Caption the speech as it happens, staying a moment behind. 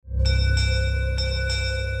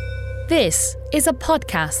This is a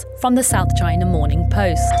podcast from the South China Morning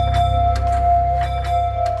Post.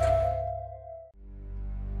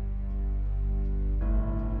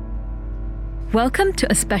 Welcome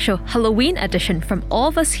to a special Halloween edition from all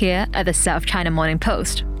of us here at the South China Morning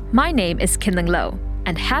Post. My name is Kinling Lo,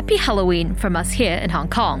 and happy Halloween from us here in Hong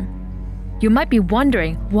Kong. You might be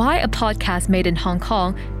wondering why a podcast made in Hong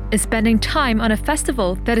Kong is spending time on a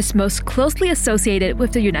festival that is most closely associated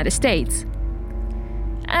with the United States.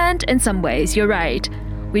 And in some ways, you're right.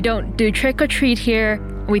 We don't do trick-or-treat here.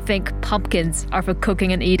 We think pumpkins are for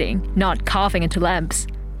cooking and eating, not carving into lamps.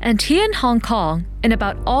 And here in Hong Kong, in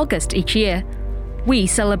about August each year, we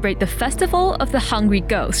celebrate the Festival of the Hungry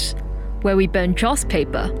Ghost, where we burn joss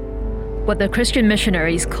paper, what the Christian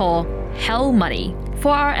missionaries call hell money,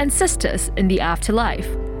 for our ancestors in the afterlife.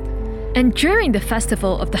 And during the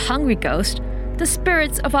Festival of the Hungry Ghost, the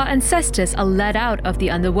spirits of our ancestors are led out of the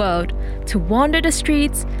underworld to wander the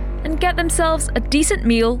streets and get themselves a decent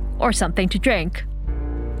meal or something to drink.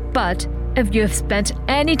 But if you have spent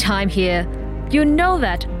any time here, you know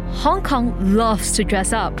that Hong Kong loves to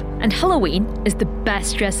dress up, and Halloween is the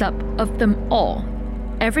best dress up of them all.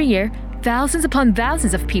 Every year, thousands upon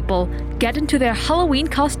thousands of people get into their Halloween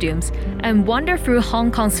costumes and wander through Hong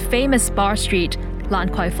Kong's famous bar street, Lan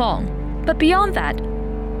Kwai Fong. But beyond that,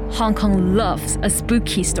 Hong Kong loves a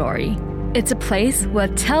spooky story. It's a place where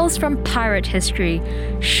tales from pirate history,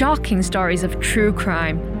 shocking stories of true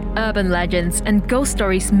crime, urban legends, and ghost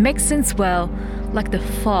stories mix and swirl like the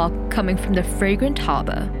fog coming from the fragrant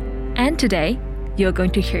harbor. And today, you're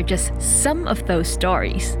going to hear just some of those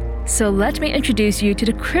stories. So let me introduce you to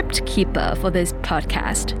the crypt keeper for this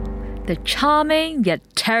podcast, the charming yet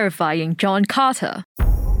terrifying John Carter.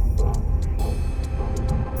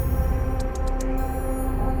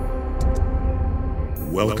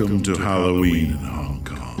 Welcome to Halloween in Hong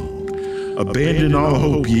Kong. Abandon all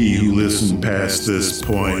hope, ye who listen past this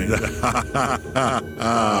point.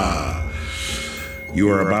 You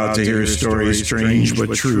are about to hear stories strange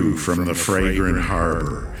but true from the fragrant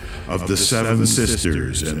harbor, of the seven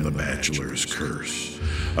sisters and the bachelor's curse,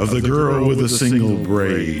 of the girl with a single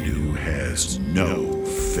braid who has no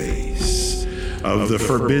face, of the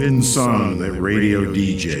forbidden song that radio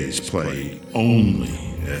DJs play only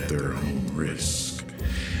at their own risk,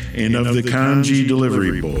 and of the Congee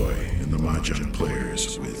Delivery Boy and the Mahjong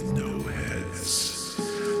players with no heads.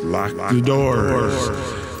 Lock the doors,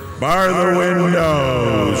 bar the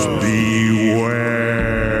windows, beware.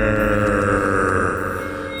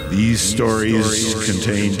 These stories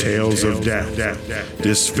contain tales of death,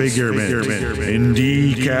 disfigurement, and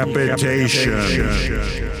decapitation.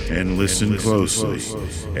 And listen closely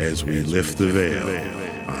as we lift the veil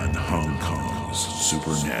on Hong Kong's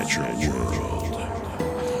supernatural world.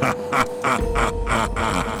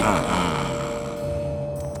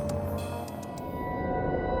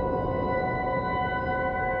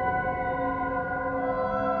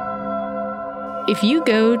 If you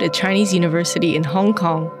go to Chinese University in Hong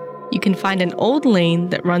Kong, you can find an old lane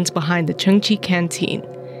that runs behind the Congee Canteen.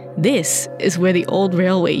 This is where the old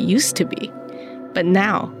railway used to be. But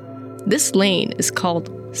now, this lane is called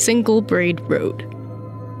Single Braid Road.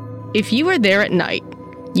 If you are there at night,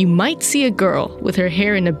 you might see a girl with her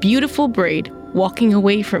hair in a beautiful braid walking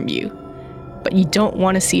away from you, but you don't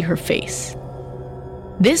want to see her face.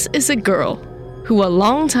 This is a girl who a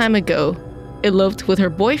long time ago eloped with her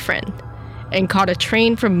boyfriend and caught a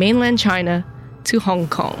train from mainland China to Hong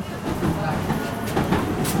Kong.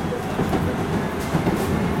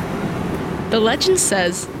 The legend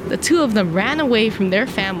says the two of them ran away from their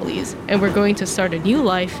families and were going to start a new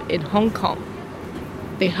life in Hong Kong.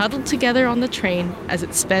 They huddled together on the train as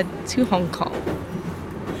it sped to Hong Kong.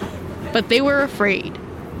 But they were afraid.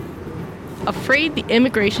 Afraid the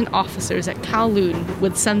immigration officers at Kowloon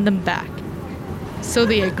would send them back. So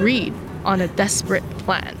they agreed on a desperate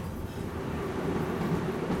plan.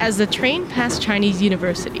 As the train passed Chinese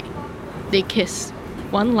University, they kissed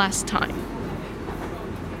one last time.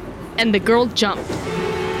 And the girl jumped.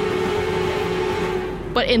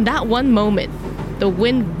 But in that one moment, the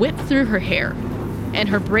wind whipped through her hair, and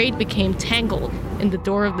her braid became tangled in the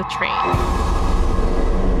door of the train.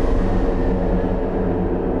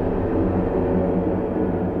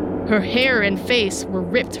 Her hair and face were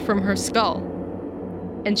ripped from her skull,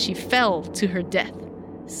 and she fell to her death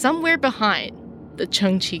somewhere behind the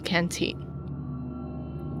Congee Canteen.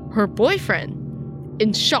 Her boyfriend,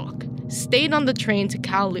 in shock, stayed on the train to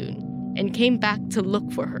Kowloon and came back to look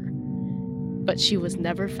for her, but she was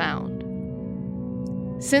never found.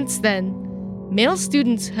 Since then, male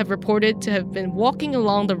students have reported to have been walking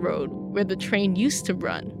along the road where the train used to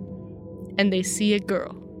run, and they see a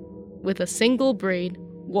girl with a single braid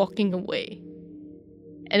walking away.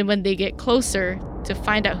 And when they get closer to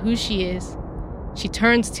find out who she is, she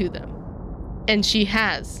turns to them, and she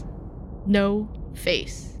has no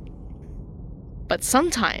face. But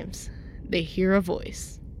sometimes they hear a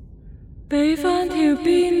voice. 俾返條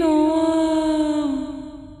辮我啊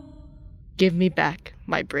Give me back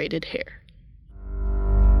my braided hair.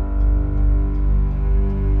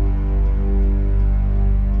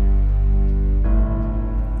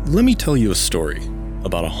 Let me tell you a story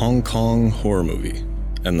about a Hong Kong horror movie,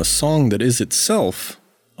 and the song that is itself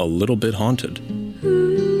a little bit haunted.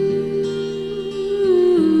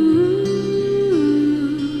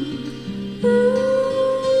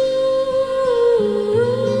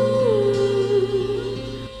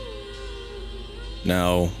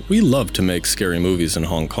 Now, we love to make scary movies in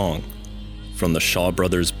Hong Kong. From the Shaw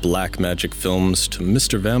Brothers' black magic films to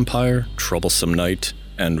Mr. Vampire, Troublesome Night,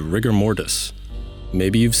 and Rigor Mortis.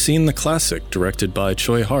 Maybe you've seen the classic directed by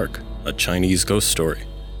Choi Hark, a Chinese ghost story.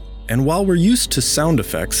 And while we're used to sound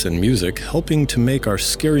effects and music helping to make our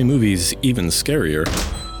scary movies even scarier,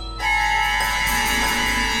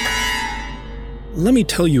 let me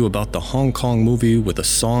tell you about the Hong Kong movie with a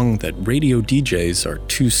song that radio DJs are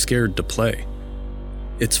too scared to play.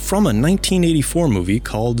 It's from a 1984 movie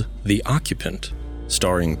called The Occupant,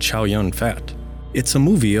 starring Chow Yun-fat. It's a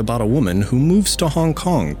movie about a woman who moves to Hong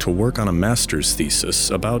Kong to work on a master's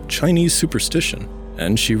thesis about Chinese superstition,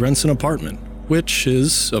 and she rents an apartment, which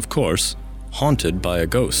is, of course, haunted by a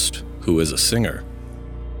ghost who is a singer.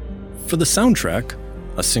 For the soundtrack,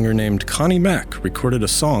 a singer named Connie Mack recorded a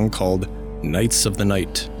song called Nights of the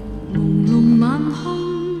Night.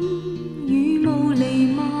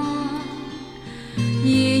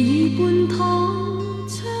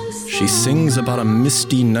 She sings about a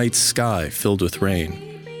misty night sky filled with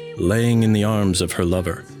rain, laying in the arms of her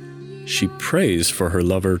lover. She prays for her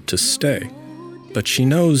lover to stay, but she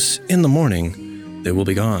knows in the morning they will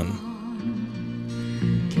be gone.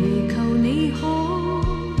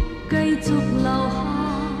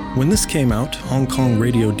 When this came out, Hong Kong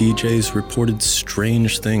radio DJs reported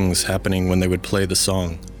strange things happening when they would play the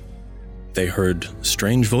song. They heard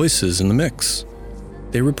strange voices in the mix.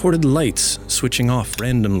 They reported lights switching off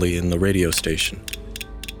randomly in the radio station.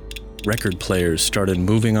 Record players started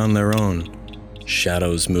moving on their own.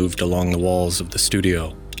 Shadows moved along the walls of the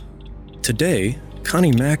studio. Today,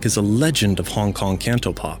 Connie Mack is a legend of Hong Kong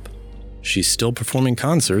cantopop. She's still performing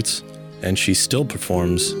concerts, and she still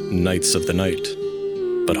performs Nights of the Night.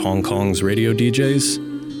 But Hong Kong's radio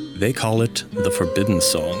DJs, they call it the Forbidden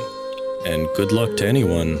Song. And good luck to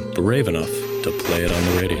anyone brave enough to play it on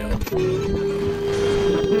the radio.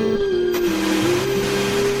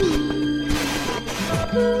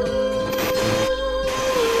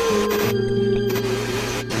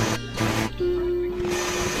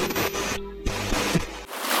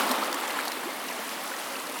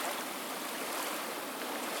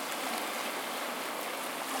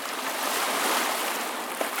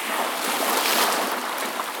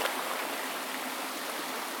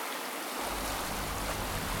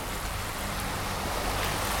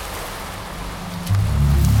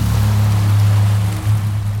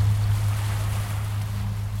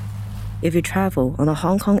 If you travel on a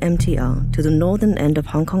Hong Kong MTR to the northern end of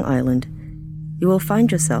Hong Kong Island, you will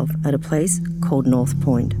find yourself at a place called North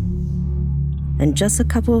Point. And just a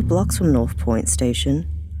couple of blocks from North Point Station,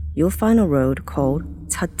 you'll find a road called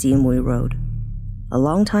Cat Ji Mui Road. A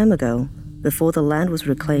long time ago, before the land was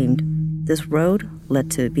reclaimed, this road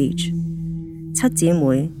led to a beach. Cat Ji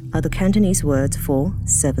Mui are the Cantonese words for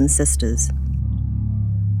Seven Sisters.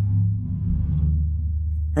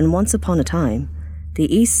 And once upon a time,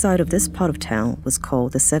 the east side of this part of town was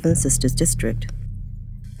called the Seven Sisters District,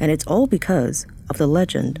 and it's all because of the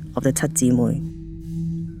legend of the Cat Ji Mui.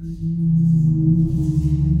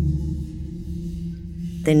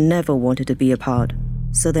 They never wanted to be apart,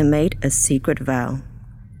 so they made a secret vow.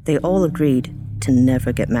 They all agreed to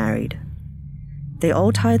never get married. They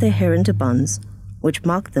all tied their hair into buns, which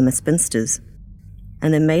marked them as spinsters,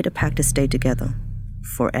 and they made a pact to stay together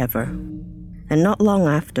forever. And not long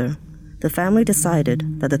after, the family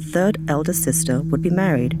decided that the third elder sister would be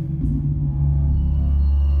married.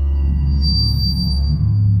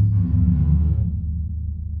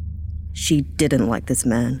 She didn't like this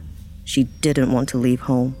man. She didn't want to leave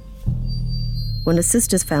home. When the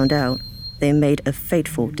sisters found out, they made a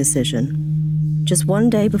fateful decision. Just one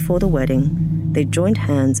day before the wedding, they joined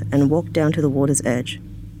hands and walked down to the water's edge,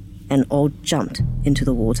 and all jumped into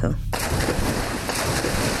the water.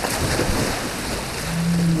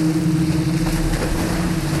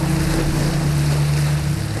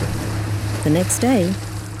 The next day,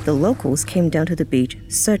 the locals came down to the beach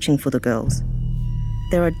searching for the girls.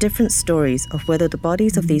 there are different stories of whether the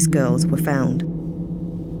bodies of these girls were found.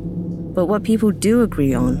 But what people do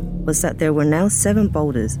agree on was that there were now 7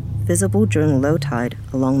 boulders visible during low tide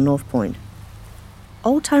along North Point.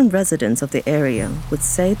 Old-time residents of the area would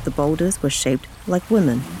say the boulders were shaped like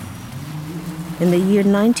women. In the year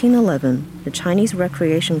 1911, the Chinese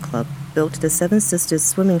Recreation Club built the Seven Sisters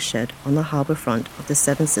swimming shed on the harbour front of the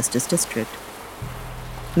Seven Sisters district.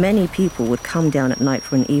 Many people would come down at night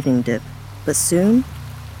for an evening dip, but soon,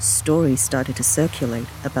 stories started to circulate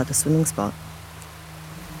about the swimming spot.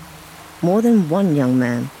 More than one young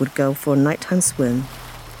man would go for a nighttime swim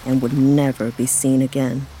and would never be seen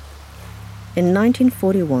again. In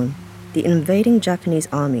 1941, the invading Japanese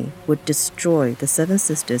army would destroy the Seven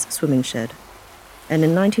Sisters swimming shed, and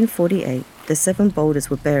in 1948, the 7 boulders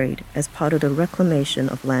were buried as part of the reclamation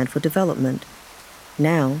of land for development.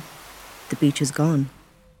 Now, the beach is gone.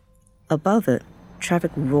 Above it,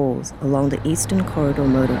 traffic roars along the Eastern Corridor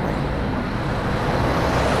motorway.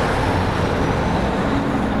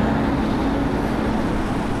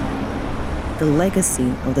 The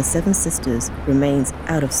legacy of the Seven Sisters remains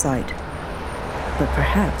out of sight, but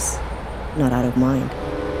perhaps not out of mind.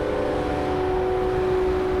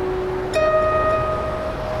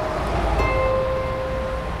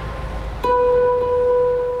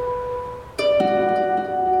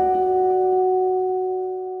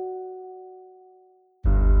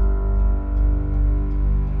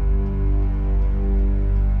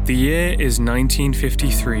 The year is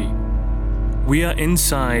 1953. We are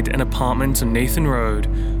inside an apartment on Nathan Road,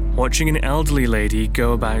 watching an elderly lady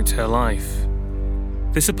go about her life.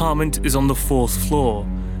 This apartment is on the 4th floor,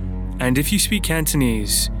 and if you speak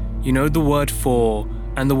Cantonese, you know the word for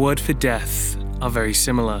and the word for death are very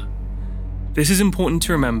similar. This is important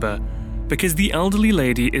to remember because the elderly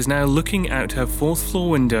lady is now looking out her 4th floor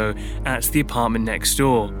window at the apartment next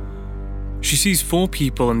door. She sees 4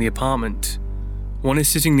 people in the apartment. One is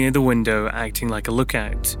sitting near the window acting like a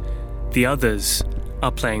lookout. The others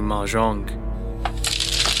are playing mahjong.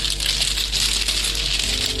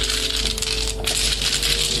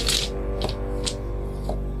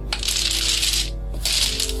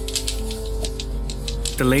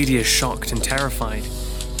 The lady is shocked and terrified.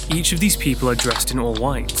 Each of these people are dressed in all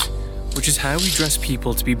white, which is how we dress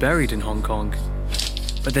people to be buried in Hong Kong.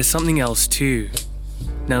 But there's something else too.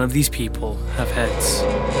 None of these people have heads.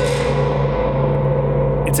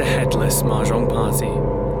 It's a headless mahjong party.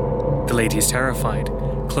 The lady is terrified,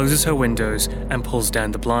 closes her windows and pulls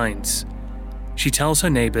down the blinds. She tells her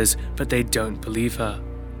neighbours, but they don't believe her.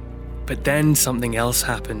 But then something else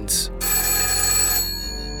happens.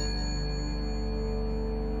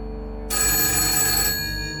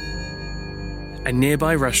 A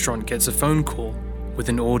nearby restaurant gets a phone call with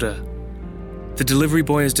an order. The delivery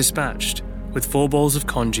boy is dispatched with 4 bowls of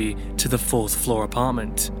congee to the 4th floor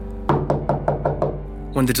apartment.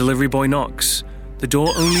 When the delivery boy knocks, the door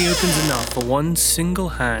only opens enough for one single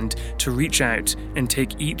hand to reach out and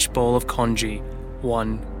take each bowl of congee,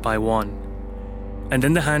 one by one. And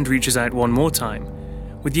then the hand reaches out one more time,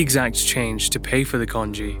 with the exact change to pay for the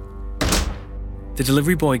congee. The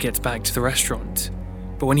delivery boy gets back to the restaurant,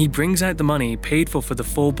 but when he brings out the money paid for the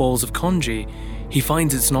 4 bowls of congee, he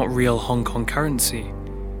finds it's not real Hong Kong currency.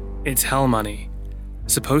 It's hell money,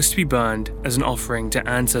 supposed to be burned as an offering to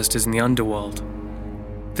ancestors in the underworld.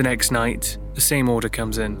 The next night, the same order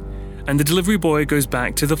comes in, and the delivery boy goes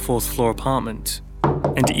back to the 4th floor apartment.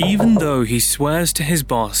 And even though he swears to his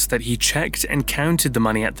boss that he checked and counted the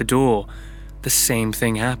money at the door, the same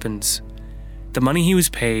thing happens. The money he was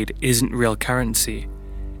paid isn't real currency,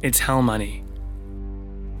 it's hell money.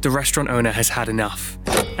 The restaurant owner has had enough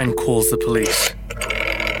and calls the police.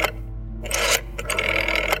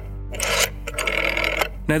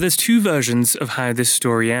 Now there's 2 versions of how this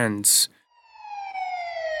story ends.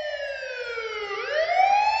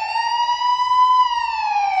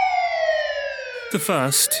 The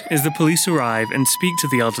first is the police arrive and speak to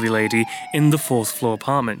the elderly lady in the 4th floor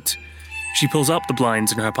apartment. She pulls up the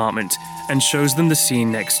blinds in her apartment and shows them the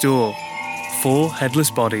scene next door. 4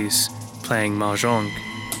 headless bodies playing mahjong.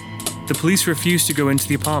 The police refuse to go into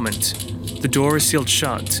the apartment. The door is sealed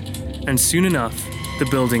shut, and soon enough, the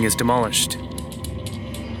building is demolished.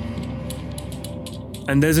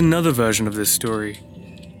 And there's another version of this story.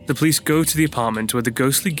 The police go to the apartment where the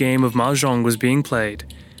ghostly game of mahjong was being played.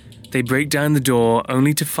 They break down the door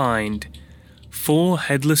only to find 4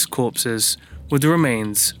 headless corpses with the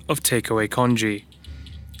remains of takeaway congee.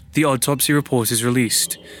 The autopsy report is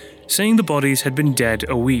released, saying the bodies had been dead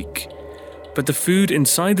a week, but the food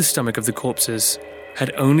inside the stomach of the corpses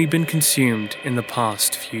had only been consumed in the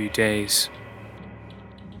past few days.